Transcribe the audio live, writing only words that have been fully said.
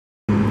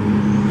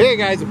Hey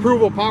guys,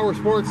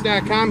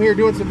 ApprovalPowersports.com here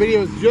doing some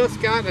videos.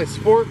 Just got a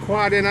sport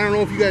quad in. I don't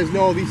know if you guys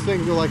know, these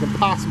things are like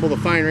impossible to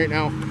find right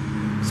now,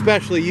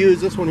 especially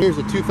used. This one here is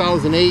a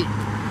 2008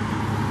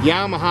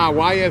 Yamaha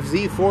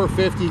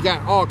YFZ450.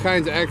 Got all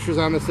kinds of extras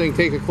on this thing.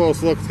 Take a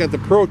close look. It's got the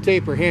Pro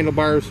Taper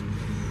handlebars,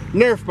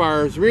 Nerf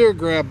bars, rear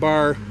grab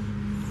bar.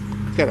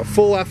 It's got a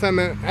full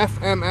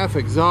FMF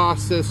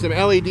exhaust system,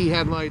 LED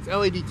headlights,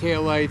 LED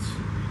tail lights.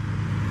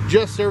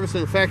 Just serviced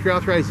at a factory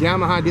authorized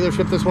Yamaha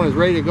dealership. This one is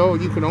ready to go.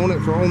 You can own it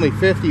for only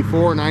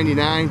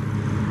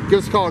 $54.99. Give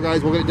us a call,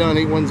 guys. We'll get it done.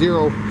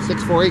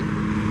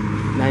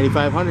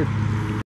 810-648-9500.